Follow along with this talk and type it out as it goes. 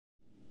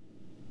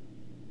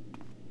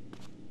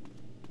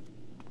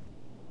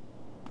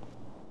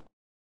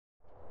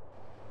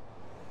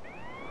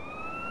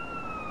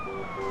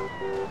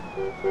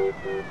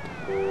You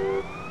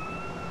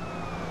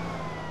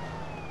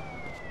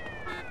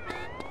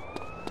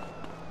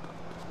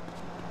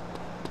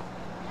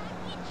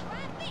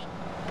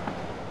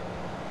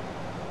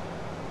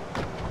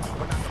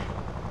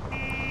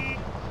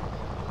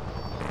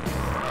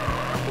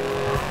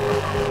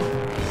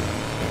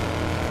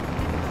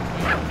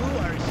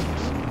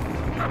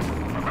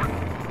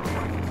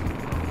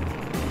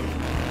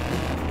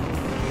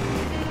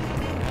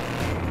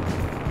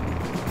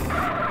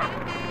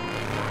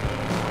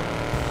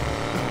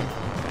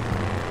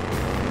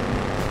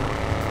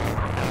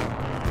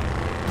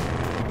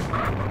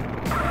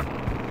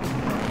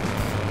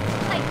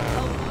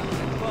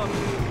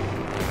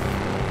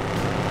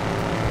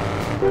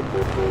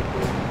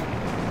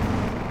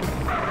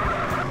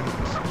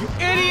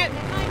idiot!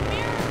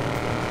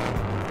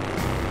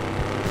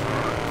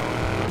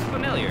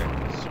 Familiar.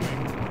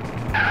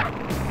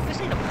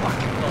 This ain't a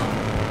fucking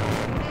bug.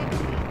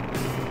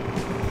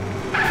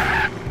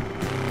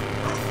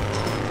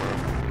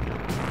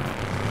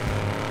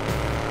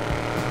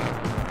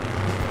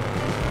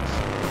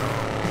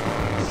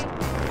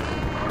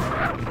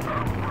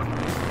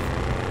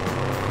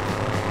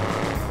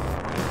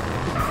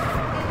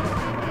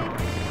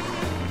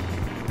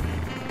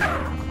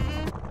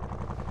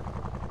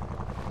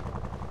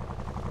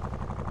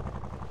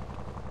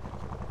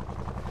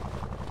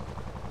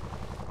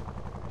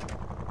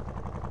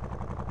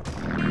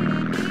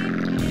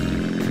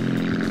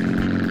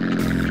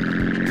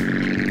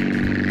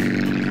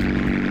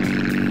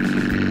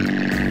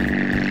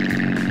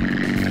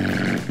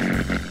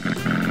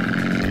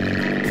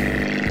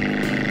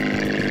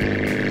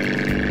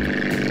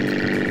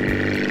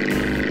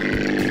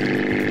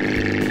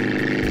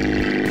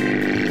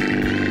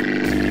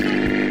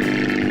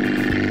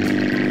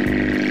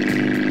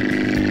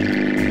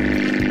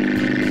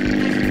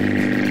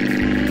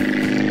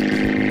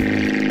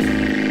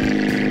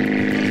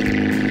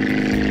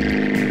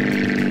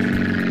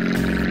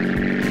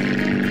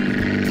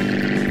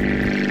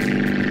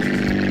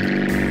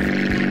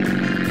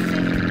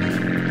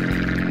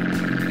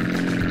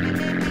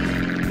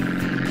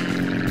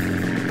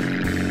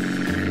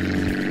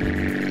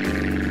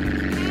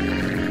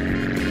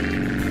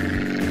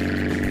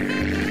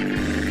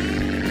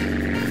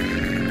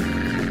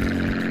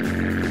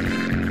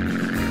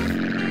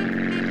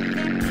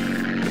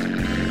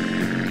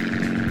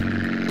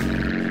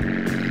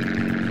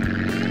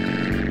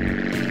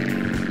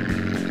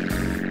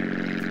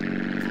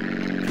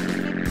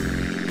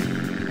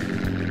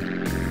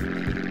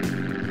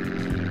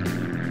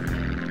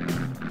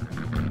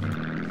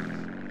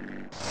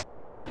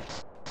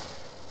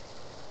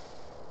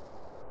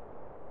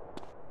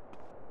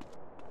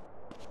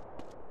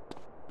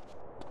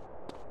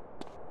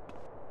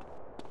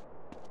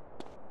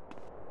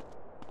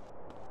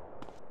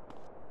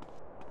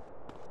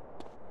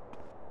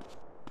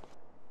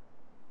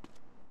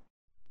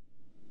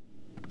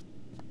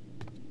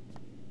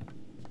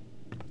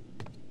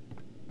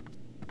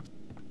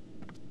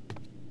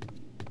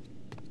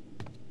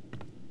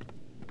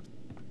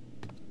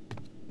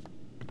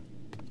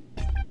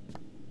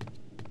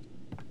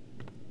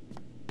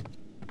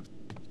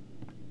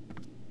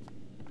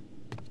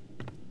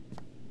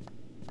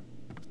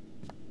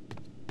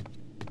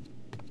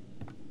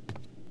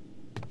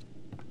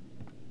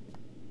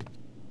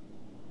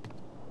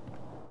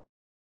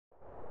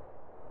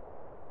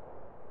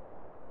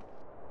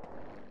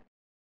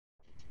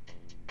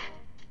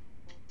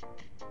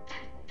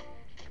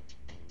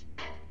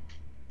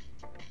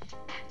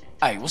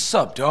 Hey, what's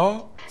up,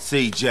 dawg?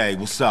 CJ,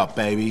 what's up,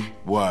 baby?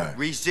 Word.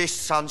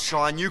 Resist,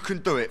 sunshine, you can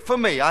do it. For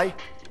me, eh?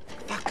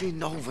 Fucking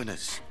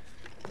Northerners.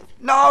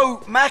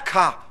 No,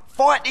 Macca,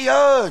 fight the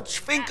urge.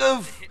 Think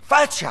of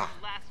Thatcher.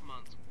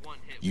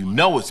 You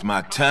know it's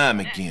my time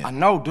again. I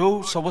know,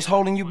 dude, so what's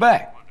holding you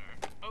back?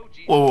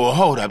 Whoa,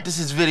 hold up. This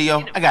is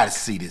video? I gotta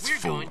see this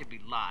fool.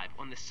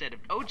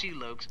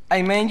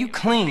 Hey, man, you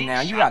clean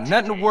now. You got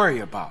nothing to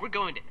worry about. We're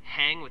going to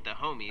hang with the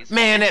homies.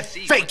 Man, that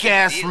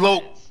fake-ass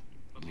Loke.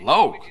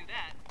 Loke?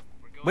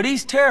 But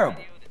he's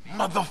terrible.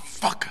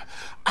 Motherfucker.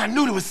 I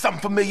knew there was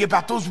something familiar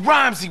about those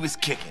rhymes he was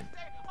kicking.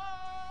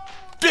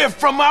 They're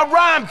from my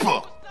rhyme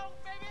book.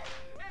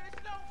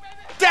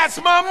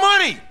 That's my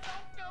money.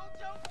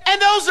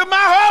 And those are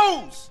my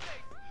hoes.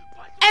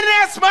 And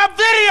that's my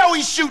video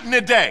he's shooting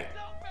today.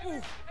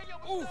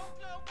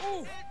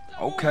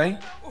 Okay.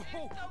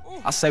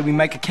 I say we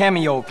make a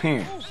cameo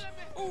appearance.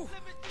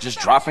 Just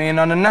drop in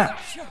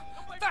unannounced.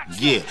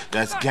 Yeah,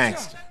 that's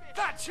gangster.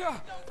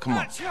 Come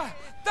on.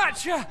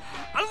 Thatcher!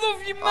 I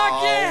love you,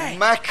 Maggie! Oh,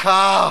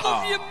 Macca!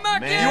 Love you,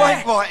 Maggie! man. You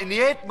ain't right in the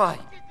head, mate.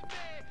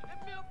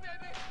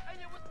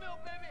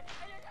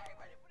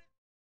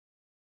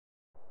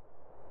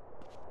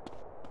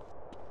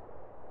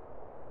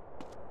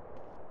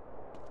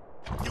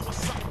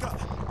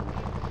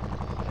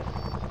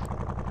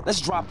 Let's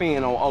drop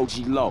in on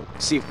OG Low.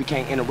 See if we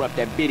can't interrupt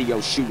that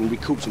video shoot and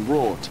recoup some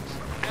royalties.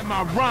 And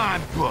my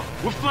rhyme book.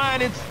 We're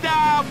flying in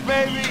style,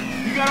 baby.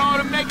 You got all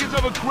the makings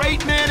of a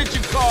great man at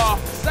your car.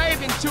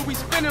 Saving till we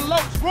spinning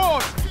Lowe's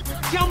royalties.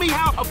 Tell me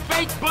how a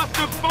fake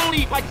buster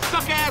phony like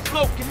suck-ass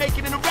loaf can make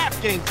it in a rap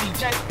game,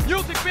 CJ.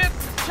 Music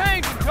business is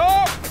changing,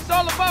 dog. It's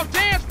all about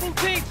dance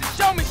routines and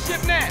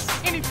showmanship now.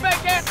 Any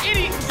fake-ass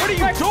idiot can get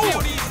a record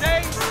deal these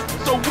days.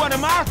 So what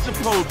am I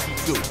supposed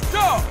to do?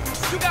 Dog,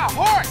 you got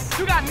heart,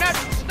 you got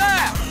natural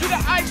style, you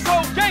got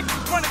ice-cold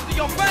gangsters running through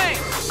your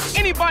veins.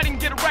 Anybody can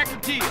get a record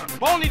deal,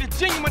 but only the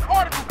genuine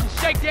article can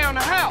shake down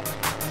the house.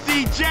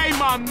 CJ,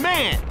 my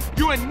man,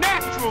 you're a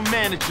natural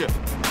manager.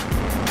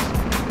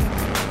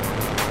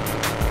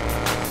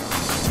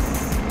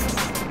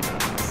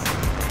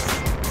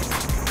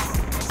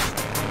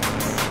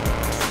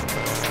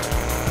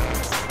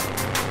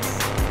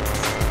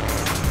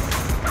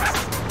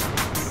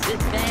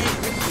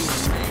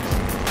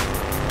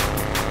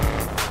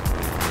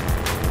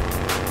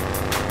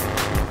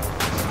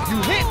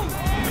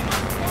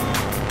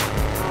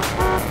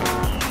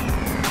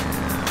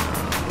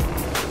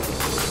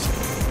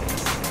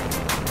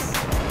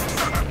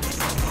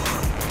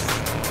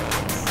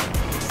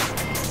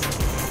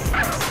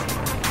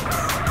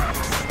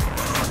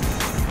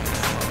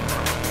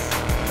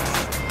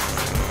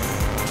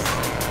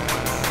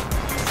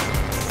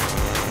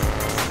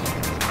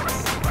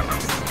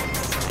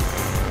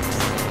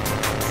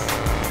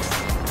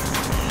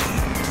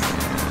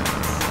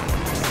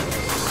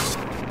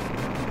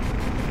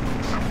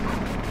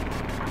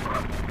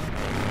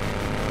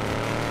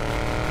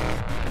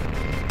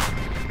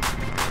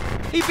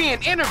 He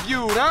being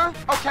interviewed, huh?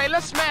 Okay,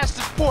 let's smash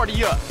this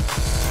 40 up.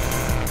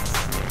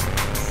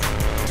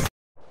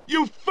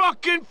 You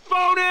fucking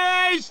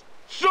phonies!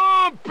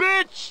 Sean,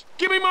 bitch!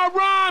 Give me my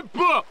rhyme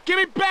book! Give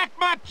me back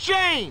my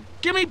chain!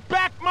 Give me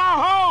back my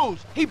hose!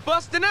 He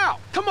busting out.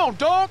 Come on,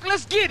 dog,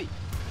 let's get it.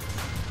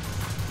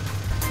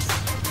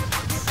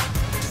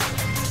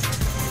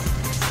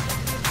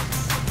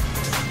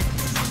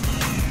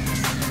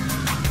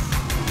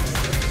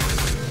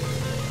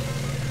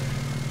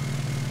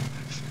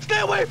 Stay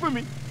away from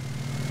me!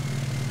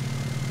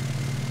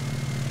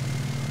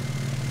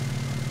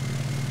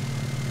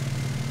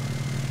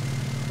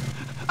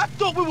 I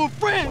thought we were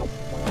friends!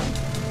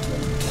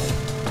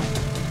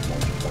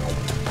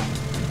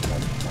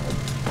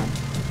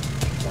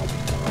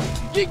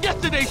 Get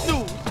yesterday's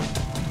news!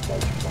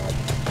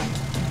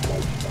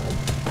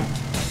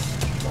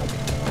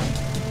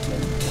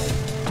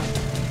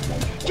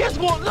 Guess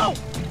what? No!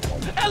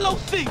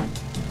 LOC!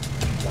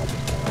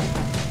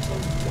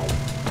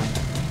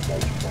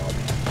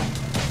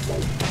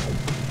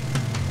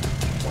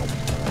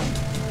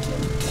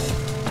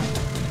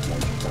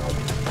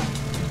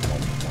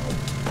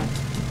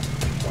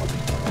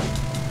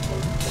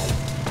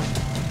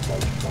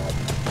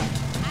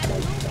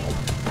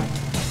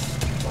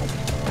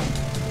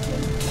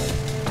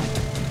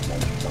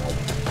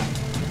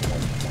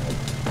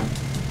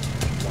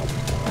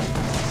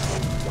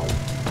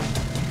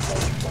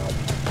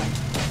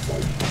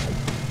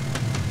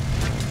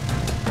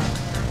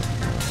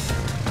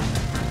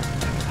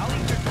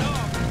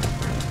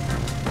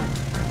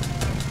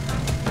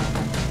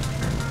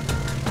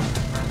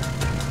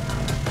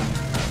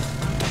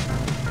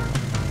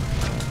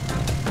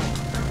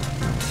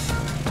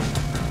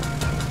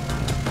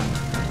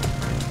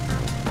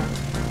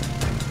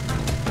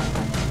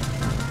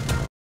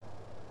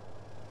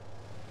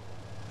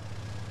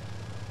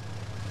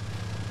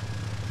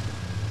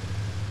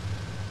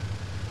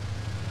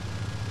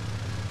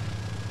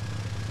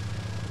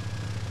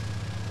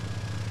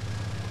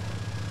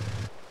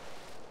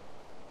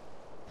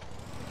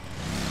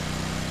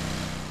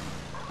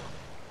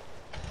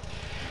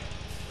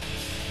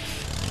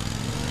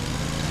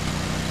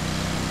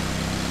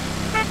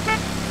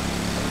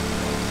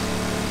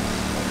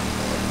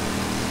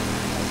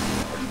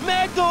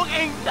 Mad Dog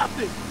ain't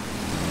nothing!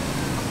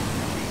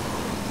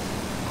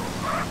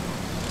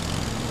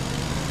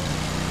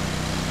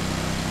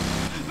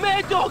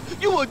 Mad Dog,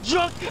 you a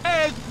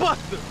drunk-ass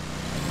buster!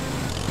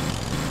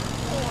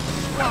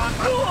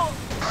 Oh,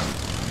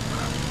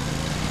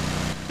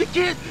 the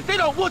kids, they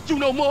don't want you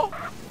no more!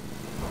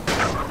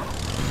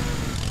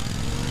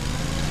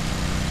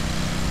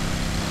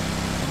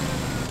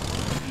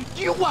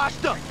 You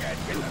washed up!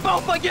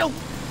 Both of you!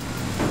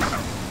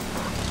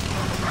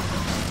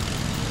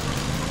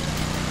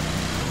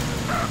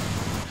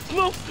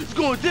 Smoke is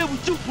gonna deal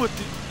with you,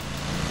 pussy!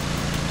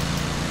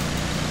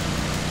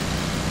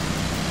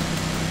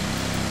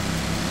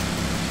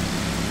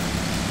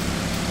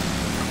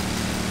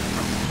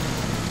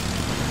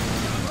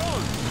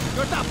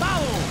 ¡Yo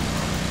tapado!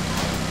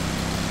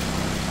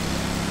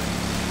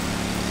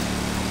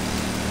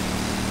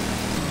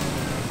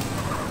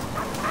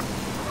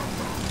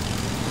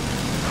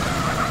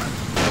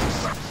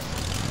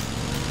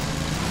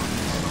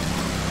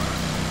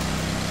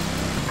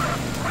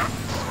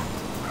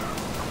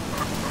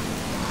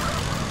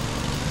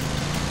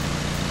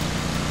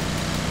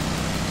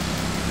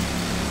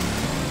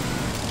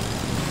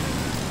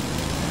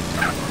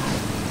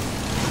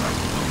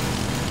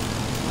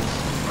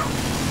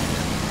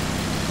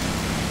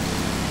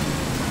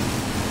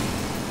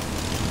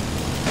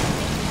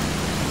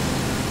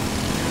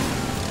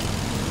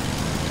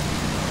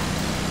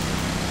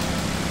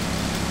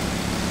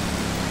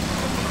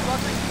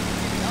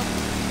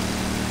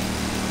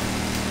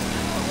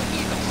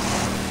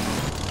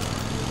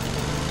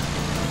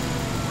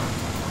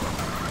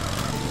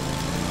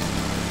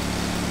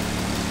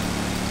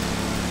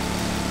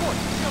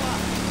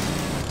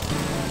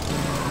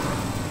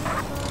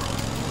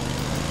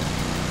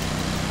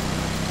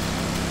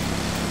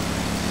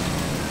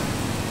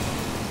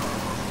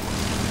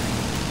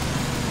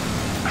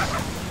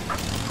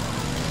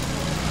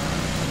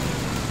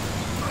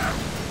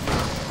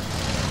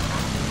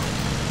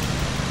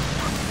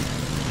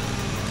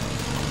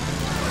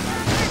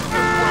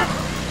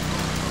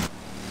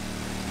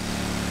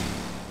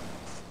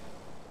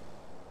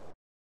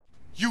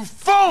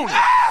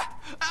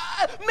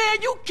 phony!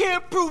 Man, you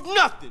can't prove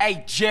nothing.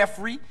 Hey,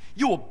 Jeffrey,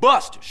 you a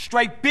buster.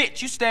 Straight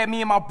bitch. You stabbed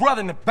me and my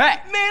brother in the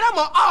back. Man, I'm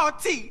an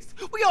artiste.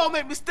 We all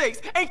make mistakes.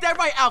 Ain't that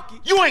right, Alki?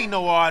 You ain't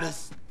no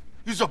artist.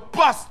 You's a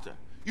buster.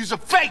 You's a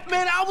fake.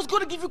 Man, I was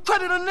gonna give you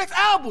credit on the next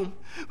album.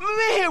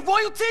 Man,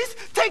 royalties?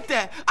 Take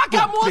that. I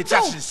got more bitch, too.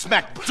 I should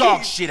smack the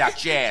dog shit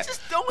out your ass.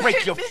 Just don't Break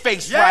hit your me.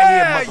 face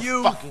right here,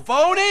 you motherfucker.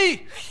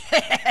 phony!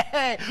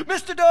 Hey,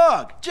 Mr.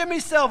 Dogg, Jimmy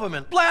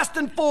Silverman,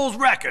 Blastin' Fools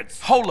Records.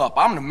 Hold up,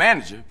 I'm the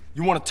manager.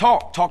 You want to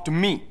talk? Talk to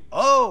me.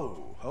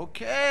 Oh,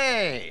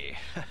 okay.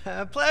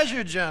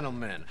 Pleasure,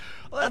 gentlemen.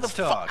 Let's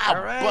talk, I'll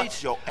all right?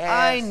 butt your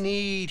ass. I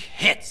need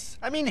hits.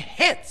 I mean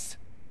hits.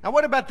 Now,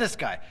 what about this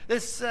guy?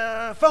 This,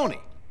 phony?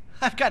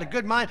 I've got a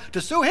good mind to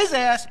sue his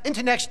ass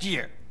into next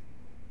year.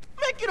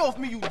 Man, get off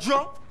me, you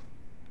drunk.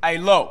 Hey,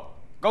 Lo,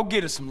 go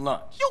get us some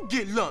lunch. You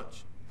get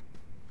lunch.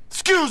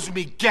 Excuse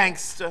me,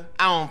 gangster.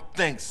 I don't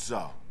think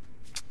so.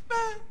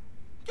 Man,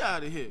 get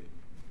out of here.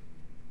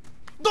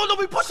 Don't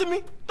be pushing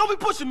me. Don't be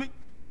pushing me.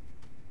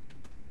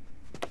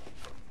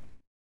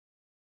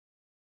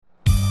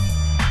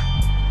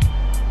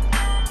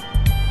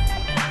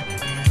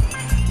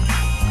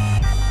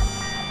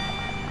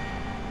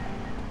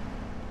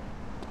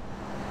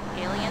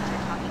 Aliens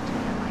are talking to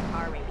me on my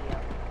car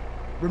radio.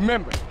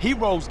 Remember,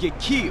 heroes get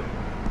killed.